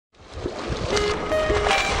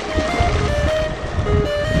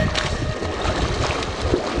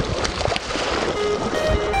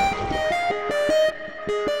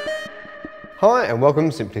Hi and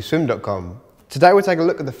welcome to simplyswim.com. Today we'll take a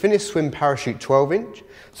look at the Finis Swim Parachute 12-inch.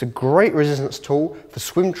 It's a great resistance tool for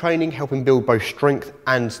swim training, helping build both strength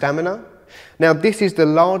and stamina. Now this is the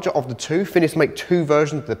larger of the two. Finis make two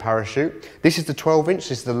versions of the parachute. This is the 12-inch,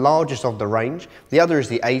 this is the largest of the range. The other is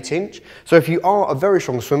the 8-inch. So if you are a very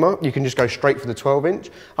strong swimmer, you can just go straight for the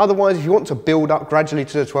 12-inch. Otherwise, if you want to build up gradually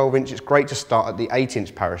to the 12-inch, it's great to start at the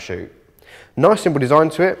 8-inch parachute. Nice simple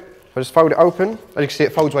design to it. I just fold it open. As you can see,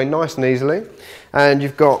 it folds away nice and easily. And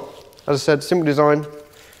you've got, as I said, simple design,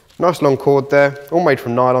 nice long cord there, all made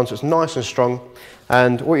from nylon, so it's nice and strong.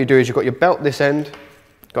 And what you do is you've got your belt this end,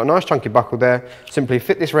 got a nice chunky buckle there. Simply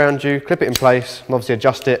fit this around you, clip it in place, and obviously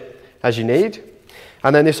adjust it as you need.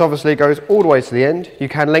 And then this obviously goes all the way to the end. You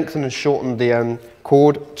can lengthen and shorten the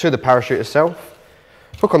cord to the parachute itself.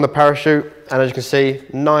 Hook on the parachute, and as you can see,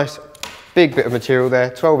 nice big bit of material there,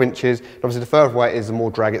 12 inches. And obviously the further away it is, the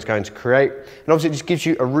more drag it's going to create. And obviously it just gives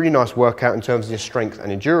you a really nice workout in terms of your strength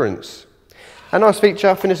and endurance. A nice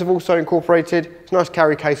feature, Finis have also incorporated, it's a nice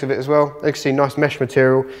carry case of it as well. You can see nice mesh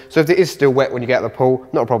material. So if it is still wet when you get out of the pool,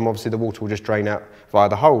 not a problem, obviously the water will just drain out via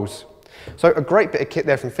the holes. So a great bit of kit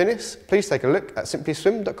there from Finis. Please take a look at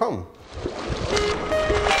simplyswim.com.